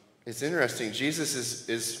 it's interesting. Jesus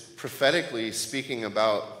is prophetically speaking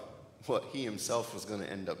about what he himself was going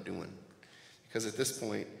to end up doing. Because at this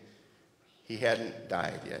point, he hadn't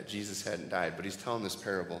died yet. Jesus hadn't died, but he's telling this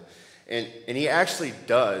parable. And he actually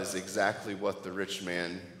does exactly what the rich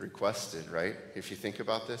man requested, right? If you think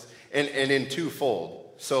about this. And in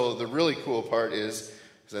twofold. So the really cool part is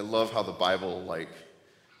I love how the Bible,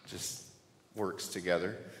 just works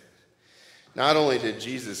together. Not only did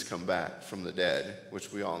Jesus come back from the dead,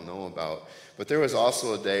 which we all know about, but there was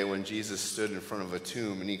also a day when Jesus stood in front of a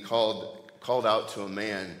tomb and he called out to a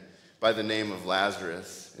man by the name of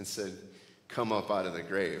Lazarus and said, "Come up out of the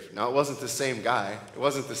grave." Now, it wasn't the same guy. It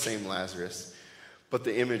wasn't the same Lazarus. But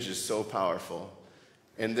the image is so powerful.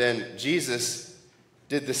 And then Jesus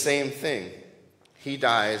did the same thing. He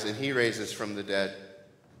dies and he raises from the dead.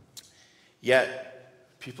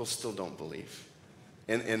 Yet, people still don't believe.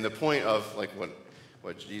 And the point of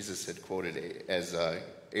what Jesus had quoted as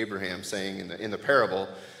Abraham saying in the parable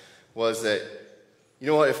was that, you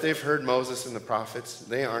know what, if they've heard Moses and the prophets,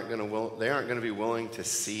 they aren't going to be willing to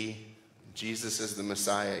see Jesus as the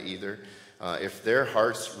Messiah either. If their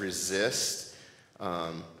hearts resist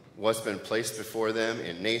what's been placed before them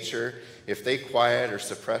in nature, if they quiet or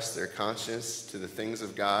suppress their conscience to the things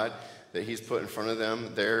of God that he's put in front of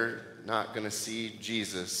them, they're not going to see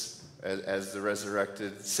Jesus as the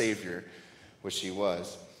resurrected Savior, which he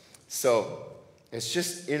was. So it's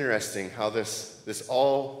just interesting how this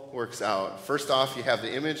all works out. First off, you have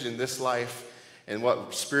the image in this life and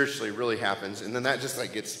what spiritually really happens, and then that just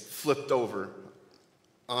gets flipped over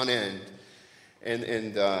on end.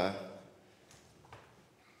 And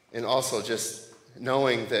also just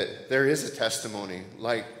knowing that there is a testimony,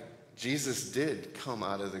 like Jesus did come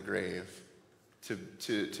out of the grave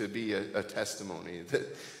to be a testimony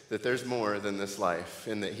that there's more than this life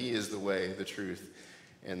and that he is the way, the truth,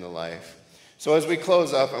 and the life. So as we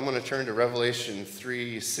close up, I'm going to turn to Revelation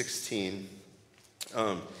 3:16.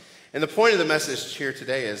 And the point of the message here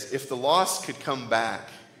today is if the lost could come back,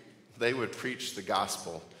 they would preach the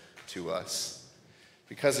gospel to us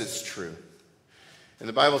because it's true. And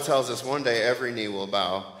the Bible tells us one day every knee will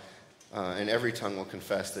bow and every tongue will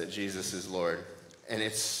confess that Jesus is Lord. And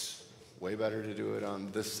it's way better to do it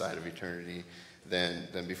on this side of eternity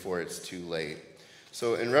than before it's too late.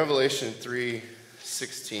 So in Revelation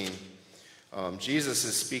 3:16, Jesus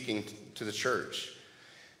is speaking to the church.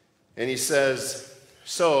 And he says,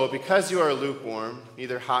 "So, because you are lukewarm,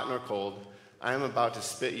 neither hot nor cold, I am about to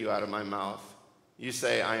spit you out of my mouth. You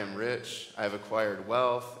say, 'I am rich, I have acquired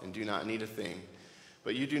wealth, and do not need a thing.'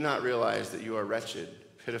 But you do not realize that you are wretched,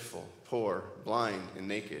 pitiful, poor, blind, and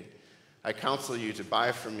naked. I counsel you to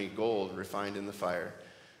buy from me gold refined in the fire,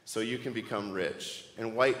 so you can become rich,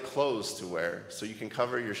 and white clothes to wear, so you can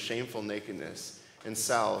cover your shameful nakedness, and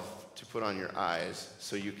salve to put on your eyes,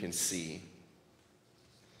 so you can see."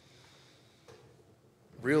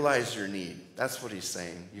 Realize your need. That's what he's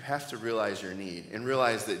saying. You have to realize your need and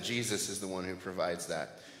realize that Jesus is the one who provides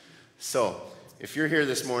that. So, if you're here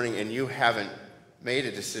this morning and you haven't made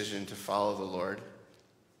a decision to follow the Lord,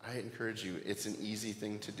 I encourage you, it's an easy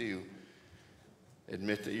thing to do.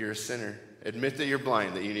 Admit that you're a sinner. Admit that you're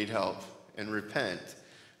blind, that you need help, and repent.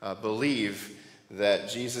 Believe that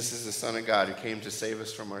Jesus is the Son of God who came to save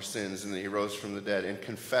us from our sins and that he rose from the dead, and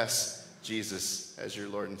confess Jesus as your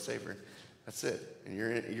Lord and Savior. That's it. And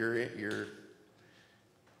you're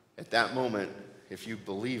at that moment, if you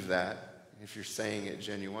believe that, if you're saying it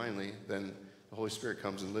genuinely, then the Holy Spirit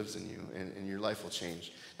comes and lives in you, and your life will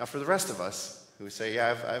change. Now, for the rest of us who say,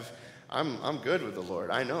 "Yeah, I'm good with the Lord,"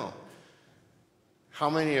 I know. How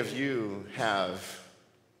many of you have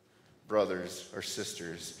brothers or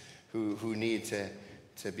sisters who need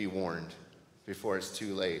to be warned before it's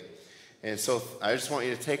too late? And so I just want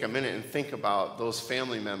you to take a minute and think about those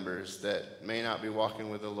family members that may not be walking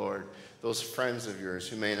with the Lord, those friends of yours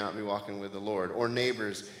who may not be walking with the Lord, or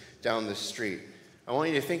neighbors down the street. I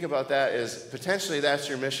want you to think about that as potentially that's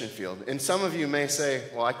your mission field. And some of you may say,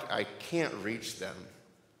 "Well, I can't reach them.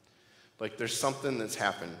 Like there's something that's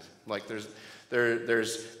happened. Like there's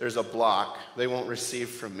a block. They won't receive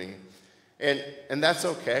from me." And that's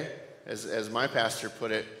okay. As my pastor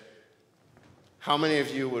put it, how many of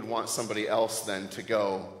you would want somebody else then to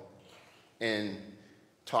go and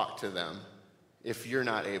talk to them if you're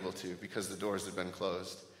not able to because the doors have been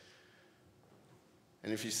closed?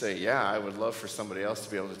 And if you say, "Yeah, I would love for somebody else to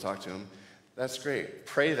be able to talk to them," That's great.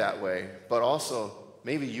 Pray that way. But also,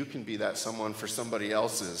 maybe you can be that someone for somebody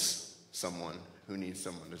else's someone who needs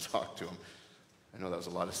someone to talk to them. I know that was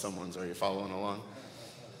a lot of someones. Are you following along?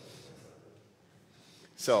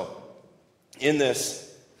 So, in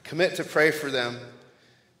this, commit to pray for them.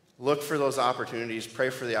 Look for those opportunities. Pray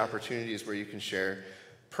for the opportunities where you can share.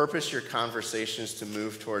 Purpose your conversations to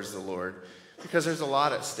move towards the Lord, because there's a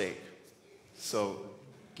lot at stake. So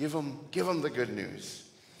give them the good news.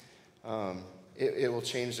 It will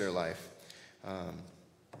change their life. And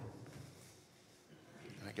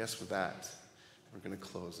I guess with that, we're going to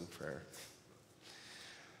close in prayer.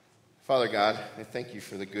 Father God, I thank you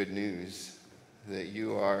for the good news that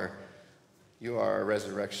you are our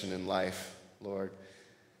resurrection and life, Lord.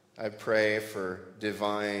 I pray for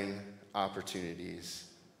divine opportunities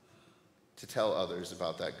to tell others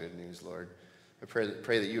about that good news, Lord. I pray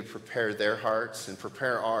that you would prepare their hearts and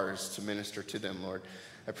prepare ours to minister to them, Lord.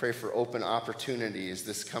 I pray for open opportunities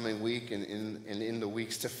this coming week and in the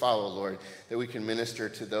weeks to follow, Lord, that we can minister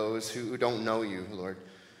to those who don't know you, Lord.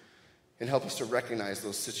 And help us to recognize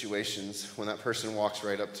those situations when that person walks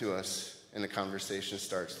right up to us and the conversation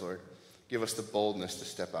starts, Lord. Give us the boldness to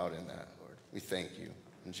step out in that, Lord. We thank you.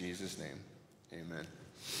 In Jesus' name, amen.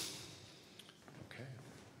 Okay.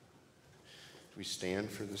 Do we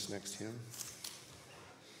stand for this next hymn?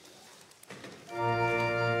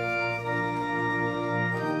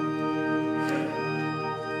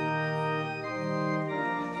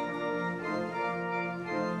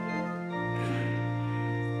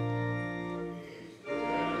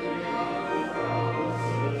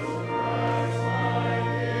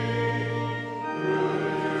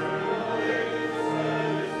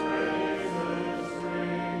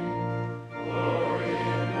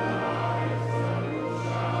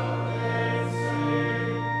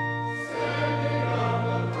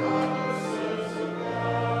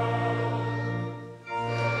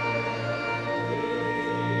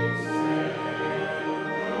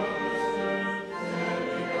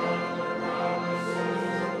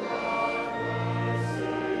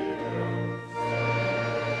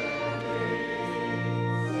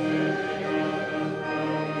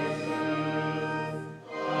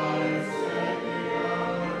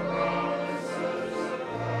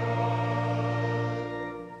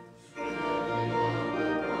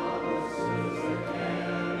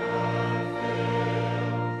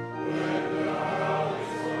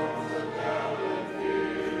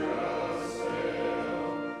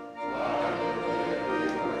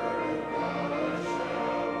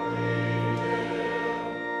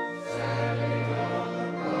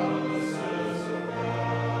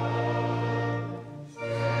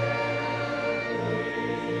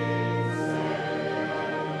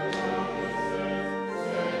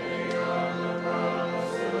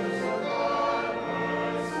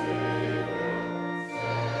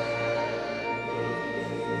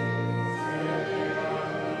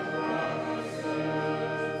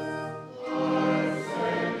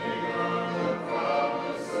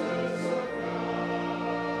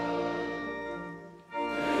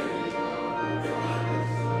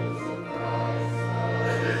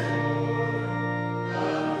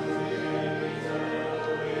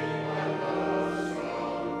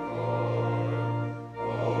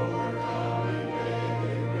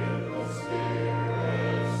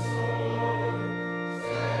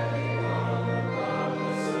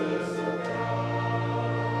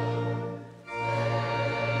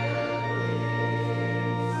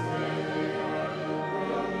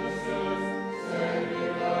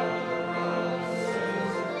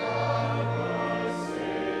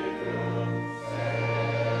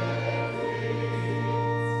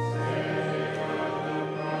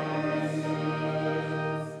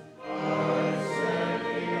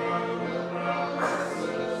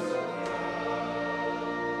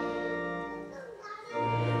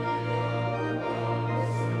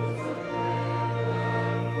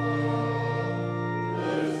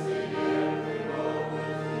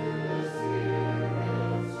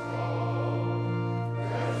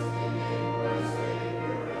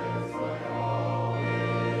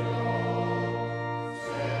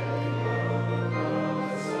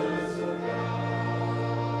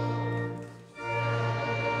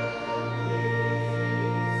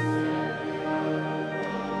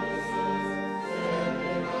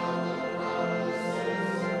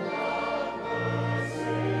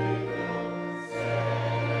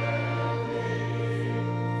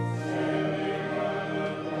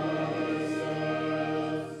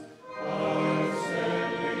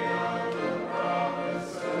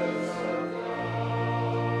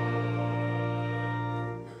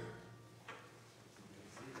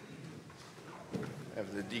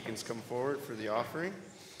 deacons come forward for the offering.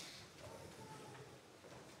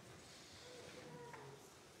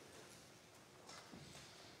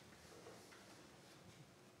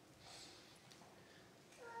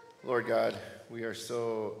 Lord God, we are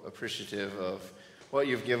so appreciative of what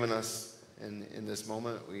you've given us, and in this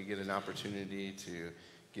moment we get an opportunity to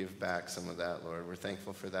give back some of that, Lord. We're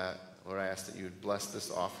thankful for that. Lord, I ask that you would bless this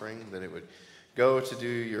offering, that it would go to do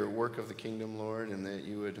your work of the kingdom, Lord, and that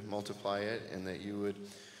you would multiply it, and that you would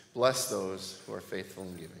bless those who are faithful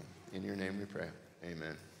in giving. In your name we pray.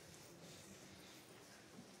 Amen.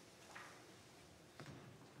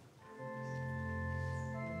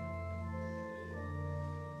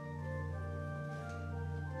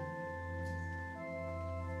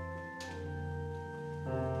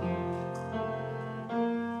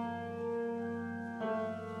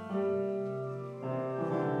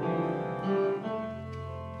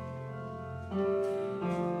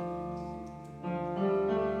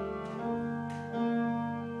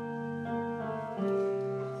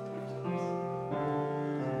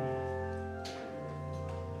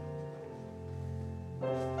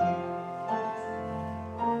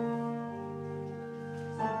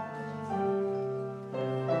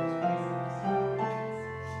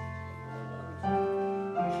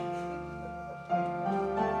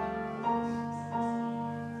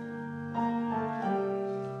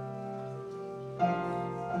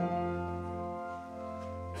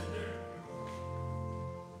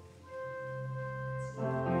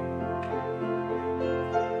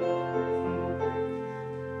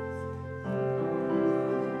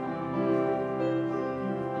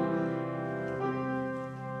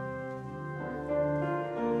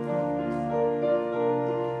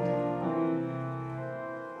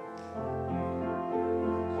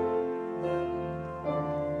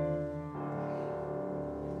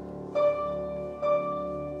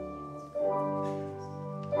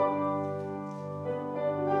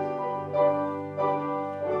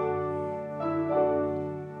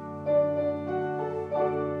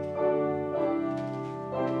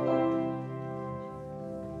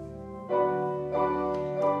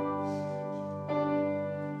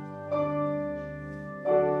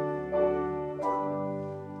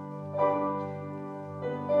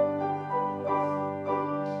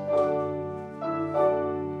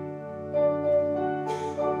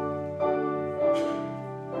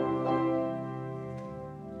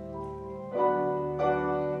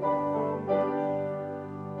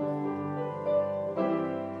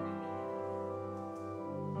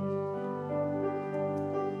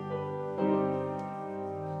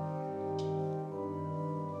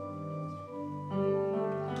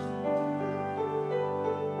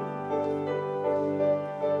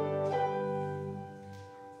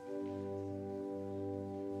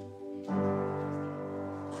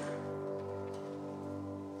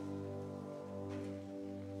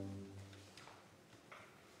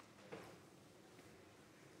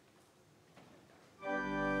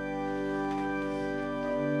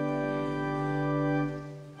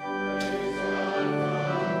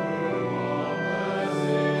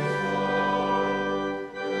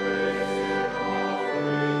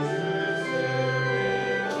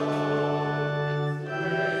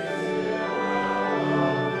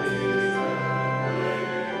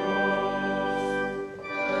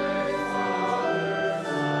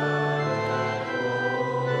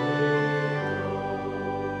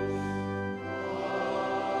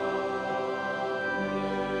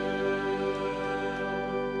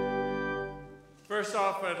 First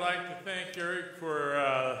off, I'd like to thank Eric for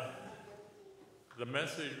the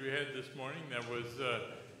message we had this morning that was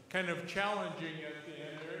kind of challenging at the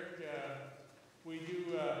end, Eric. We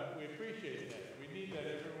appreciate that. We need that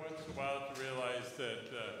every once in a while to realize that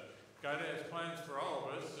God has plans for all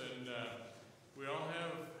of us, and we all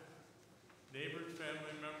have neighbors,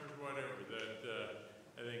 family members, whatever, that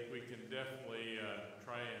I think we can definitely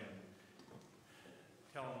try and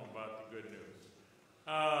tell them about the good news.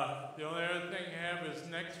 The only other thing I have is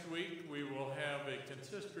next week we will have a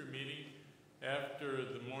consistory meeting after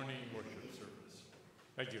the morning worship service.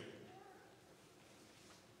 Thank you.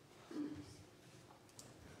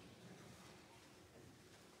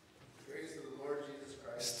 Grace of the Lord Jesus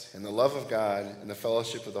Christ and the love of God and the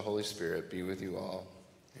fellowship of the Holy Spirit be with you all.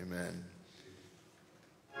 Amen.